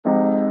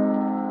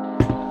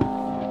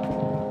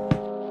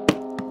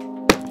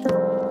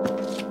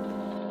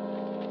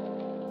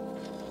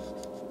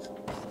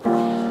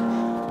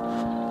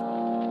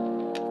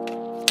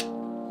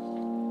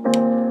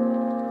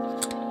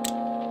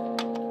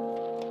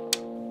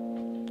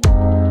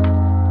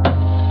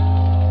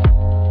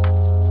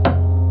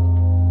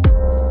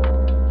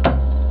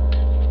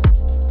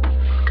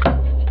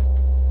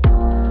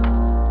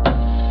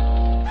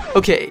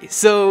Okay,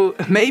 so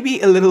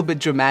maybe a little bit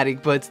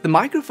dramatic, but the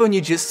microphone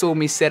you just saw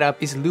me set up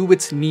is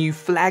Lewitt's new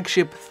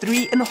flagship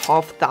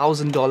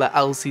 $3,500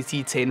 LCT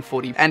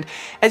 1040. And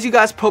as you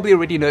guys probably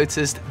already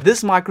noticed,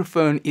 this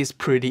microphone is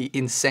pretty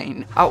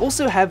insane. I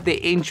also have the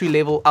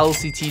entry-level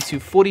LCT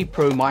 240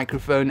 Pro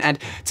microphone, and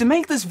to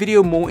make this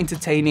video more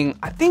entertaining,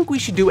 I think we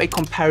should do a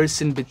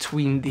comparison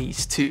between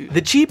these two.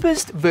 The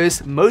cheapest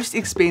versus most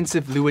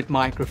expensive Lewitt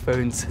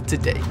microphones to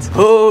date.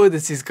 Oh,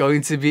 this is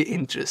going to be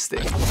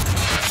interesting.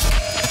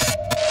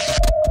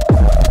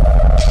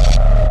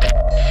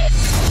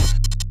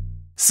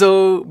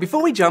 So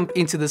before we jump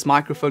into this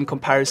microphone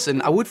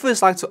comparison, I would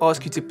first like to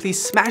ask you to please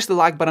smash the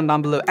like button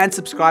down below and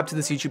subscribe to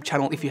this YouTube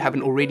channel if you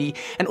haven't already.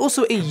 And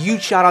also a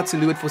huge shout out to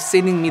Lewitt for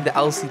sending me the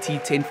LCT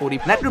 1040.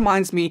 And that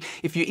reminds me,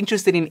 if you're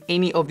interested in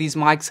any of these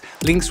mics,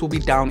 links will be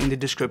down in the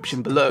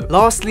description below.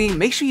 Lastly,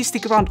 make sure you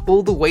stick around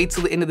all the way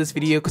till the end of this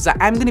video because I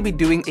am going to be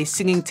doing a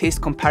singing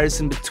test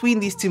comparison between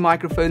these two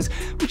microphones,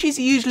 which is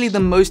usually the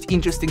most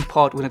interesting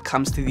part when it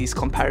comes to these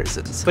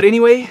comparisons. But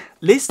anyway,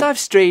 let's dive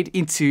straight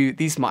into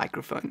these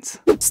microphones.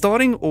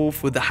 Starting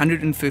off with the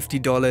 $150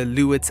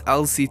 Lewitt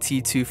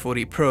LCT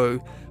 240 Pro,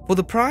 for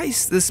the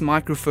price, this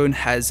microphone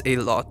has a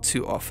lot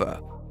to offer.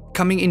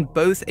 Coming in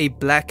both a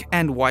black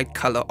and white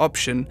color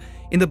option,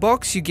 in the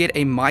box you get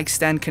a mic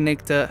stand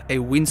connector, a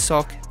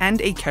windsock,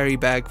 and a carry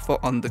bag for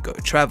on-the-go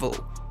travel.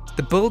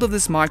 The build of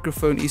this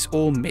microphone is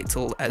all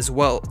metal as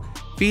well,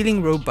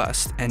 feeling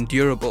robust and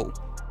durable.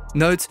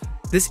 Note,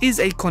 this is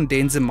a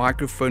condenser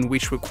microphone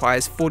which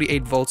requires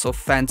 48 volts of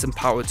phantom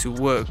power to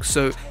work,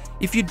 so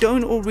if you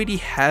don't already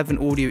have an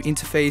audio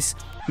interface,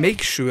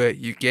 make sure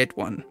you get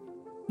one.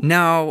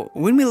 Now,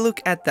 when we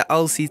look at the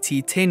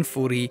LCT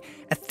 1040,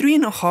 at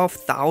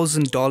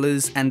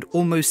 $3,500 and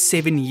almost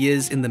 7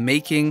 years in the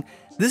making,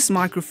 this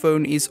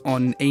microphone is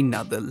on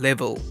another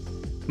level.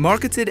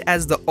 Marketed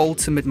as the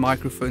ultimate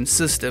microphone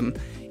system,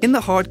 in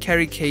the hard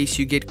carry case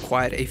you get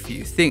quite a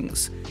few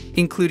things,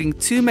 including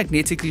two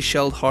magnetically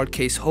shelled hard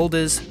case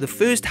holders, the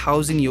first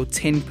housing your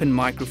 10-pin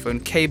microphone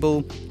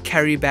cable,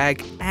 carry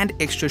bag, and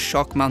extra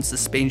shock mount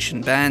suspension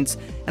bands,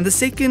 and the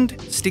second,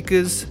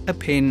 stickers, a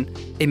pen,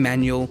 a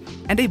manual,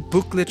 and a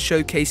booklet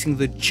showcasing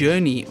the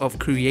journey of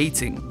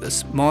creating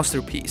this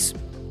masterpiece.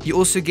 You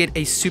also get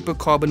a super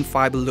carbon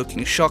fiber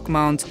looking shock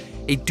mount,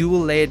 a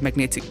dual layered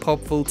magnetic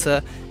pop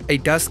filter, a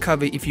dust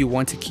cover if you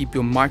want to keep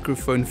your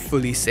microphone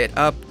fully set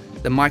up,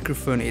 the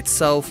microphone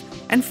itself,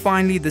 and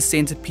finally the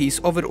centerpiece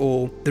of it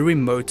all, the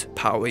remote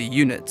power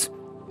unit.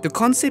 The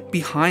concept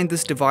behind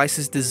this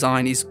device's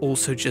design is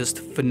also just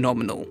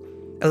phenomenal,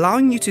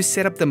 allowing you to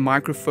set up the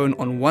microphone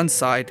on one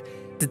side,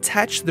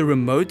 detach the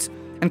remote,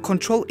 and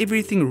control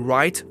everything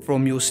right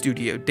from your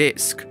studio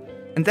desk.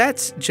 And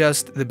that's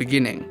just the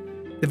beginning.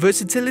 The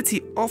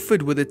versatility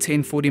offered with the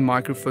 1040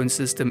 microphone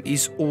system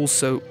is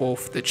also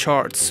off the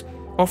charts,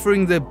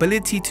 offering the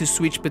ability to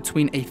switch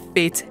between a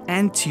FET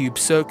and tube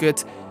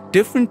circuit,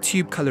 different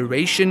tube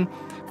coloration,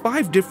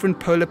 5 different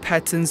polar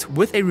patterns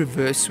with a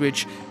reverse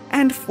switch,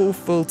 and 4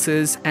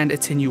 filters and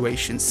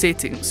attenuation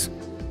settings.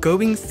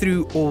 Going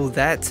through all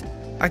that,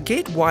 I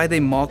get why they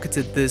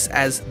marketed this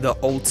as the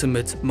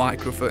ultimate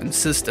microphone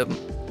system.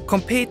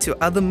 Compared to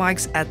other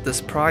mics at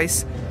this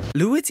price,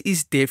 Lewitt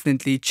is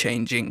definitely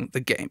changing the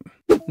game.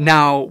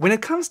 Now, when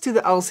it comes to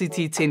the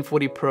LCT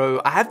 1040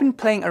 Pro, I have been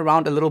playing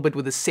around a little bit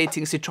with the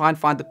settings to try and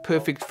find the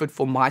perfect fit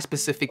for my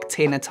specific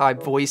tenor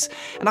type voice,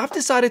 and I've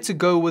decided to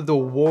go with the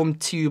warm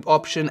tube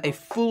option, a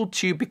full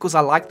tube, because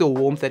I like the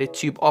warmth that a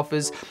tube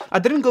offers. I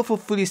didn't go for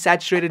fully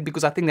saturated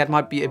because I think that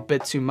might be a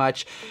bit too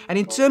much, and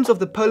in terms of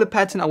the polar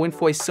pattern, I went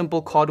for a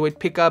simple cardioid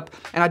pickup,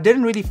 and I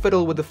didn't really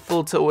fiddle with the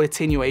filter or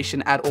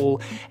attenuation at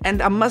all,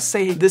 and I must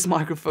say this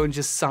microphone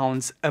just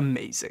sounds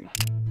amazing.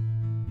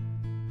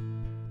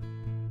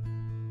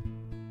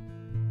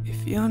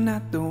 If you're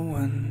not the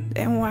one,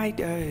 then why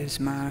does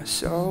my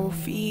soul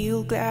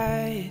feel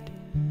glad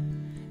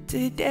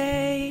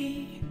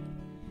today?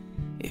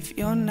 If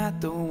you're not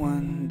the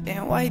one,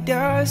 then why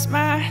does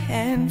my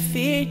hand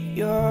fit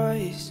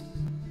yours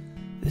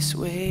this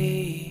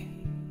way?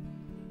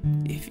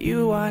 If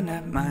you are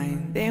not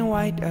mine, then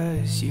why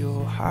does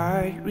your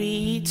heart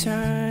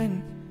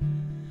return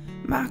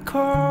my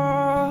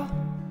call?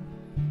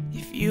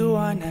 If you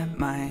are not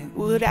mine,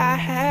 would I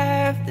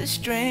have the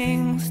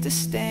strength to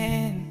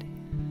stand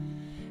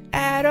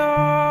at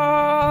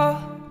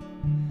all?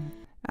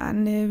 I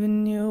never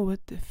knew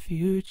what the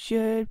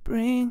future'd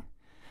bring,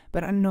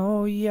 but I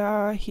know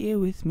you're here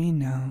with me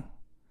now.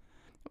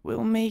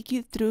 We'll make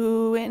it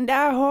through, and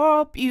I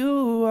hope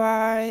you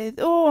are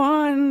the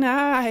one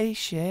I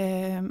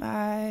share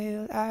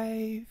my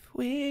life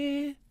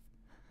with.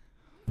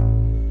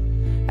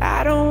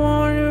 I don't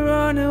wanna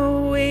run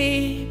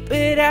away,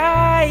 but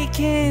I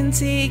can't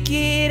take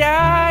it.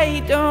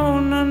 I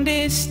don't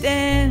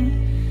understand.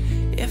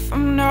 If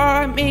I'm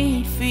not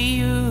made for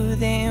you,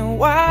 then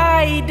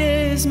why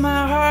does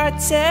my heart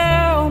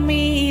tell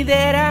me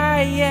that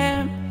I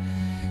am?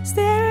 Is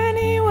there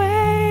any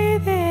way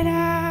that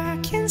I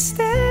can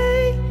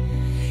stay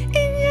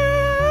in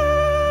your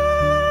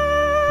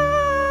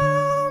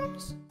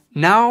arms?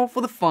 Now for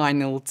the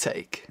final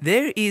take.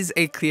 There is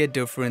a clear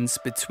difference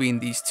between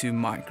these two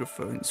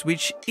microphones,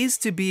 which is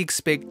to be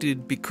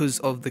expected because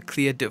of the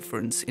clear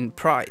difference in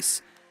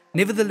price.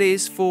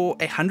 Nevertheless, for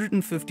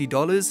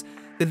 $150,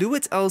 the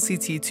Lewitt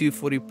LCT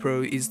 240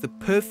 Pro is the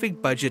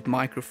perfect budget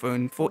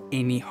microphone for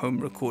any home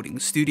recording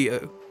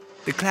studio.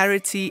 The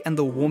clarity and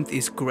the warmth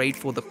is great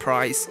for the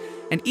price,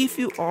 and if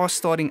you are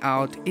starting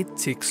out, it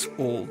ticks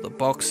all the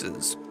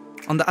boxes.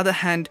 On the other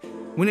hand,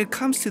 when it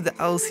comes to the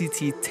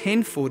LCT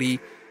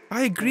 1040,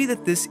 I agree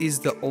that this is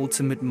the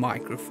ultimate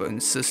microphone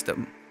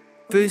system.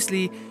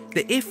 Firstly,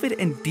 the effort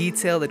and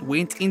detail that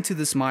went into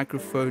this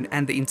microphone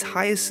and the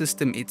entire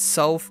system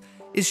itself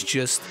is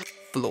just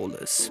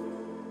flawless.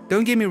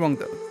 Don't get me wrong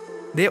though,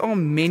 there are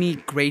many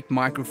great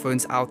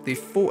microphones out there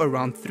for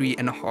around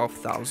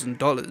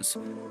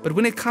 $3,500, but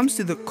when it comes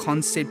to the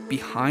concept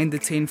behind the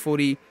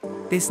 1040,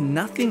 there's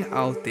nothing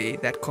out there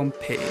that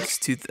compares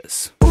to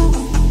this.